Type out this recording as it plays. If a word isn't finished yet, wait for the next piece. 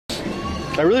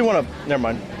I really want to. Never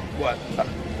mind. What?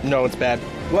 No, it's bad.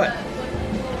 What?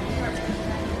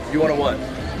 You want to what?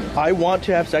 I want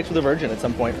to have sex with a virgin at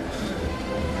some point.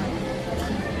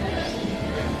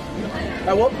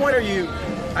 At what point are you?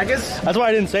 I guess. That's why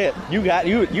I didn't say it. You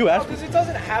asked. Because it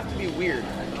doesn't have to be weird.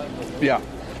 Yeah.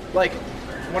 Like,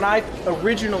 when I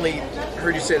originally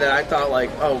heard you say that, I thought like,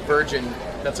 oh, virgin,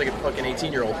 that's like a fucking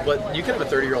 18-year-old. But you could have a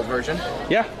 30-year-old virgin.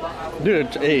 Yeah. Dude,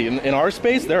 hey, in our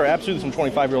space, there are absolutely some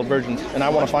 25-year-old virgins, and I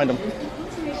want to find them.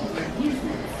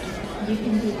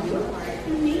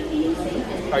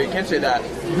 Oh, you can't say that.